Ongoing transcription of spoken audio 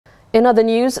In other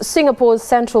news, Singapore's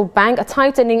central bank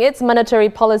tightening its monetary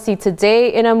policy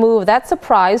today in a move that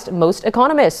surprised most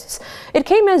economists. It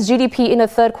came as GDP in the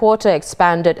third quarter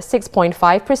expanded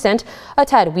 6.5%, a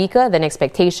tad weaker than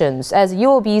expectations. As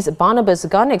UOB's Barnabas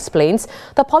Gan explains,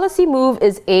 the policy move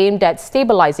is aimed at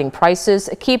stabilizing prices,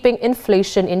 keeping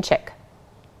inflation in check.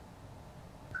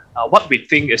 What we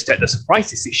think is that the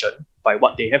surprise decision by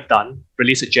what they have done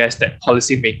really suggests that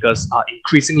policymakers are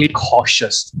increasingly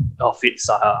cautious of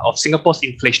Singapore's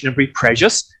inflationary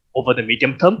pressures over the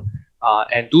medium term.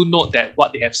 And do note that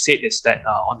what they have said is that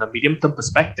on the medium term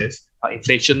perspective,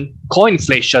 core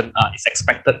inflation is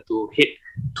expected to hit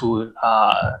to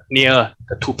near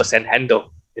the 2%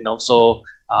 handle. So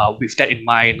with that in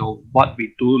mind, what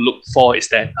we do look for is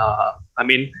that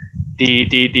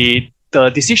the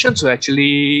decision to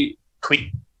actually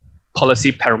tweak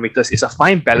policy parameters is a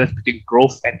fine balance between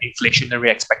growth and inflationary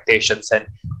expectations, and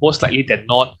most likely than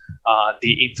not,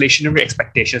 the inflationary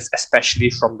expectations, especially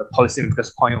from the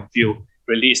policymakers' point of view,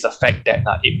 really is the fact that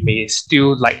it may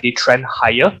still likely trend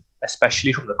higher,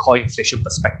 especially from the core inflation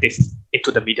perspective,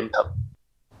 into the medium term.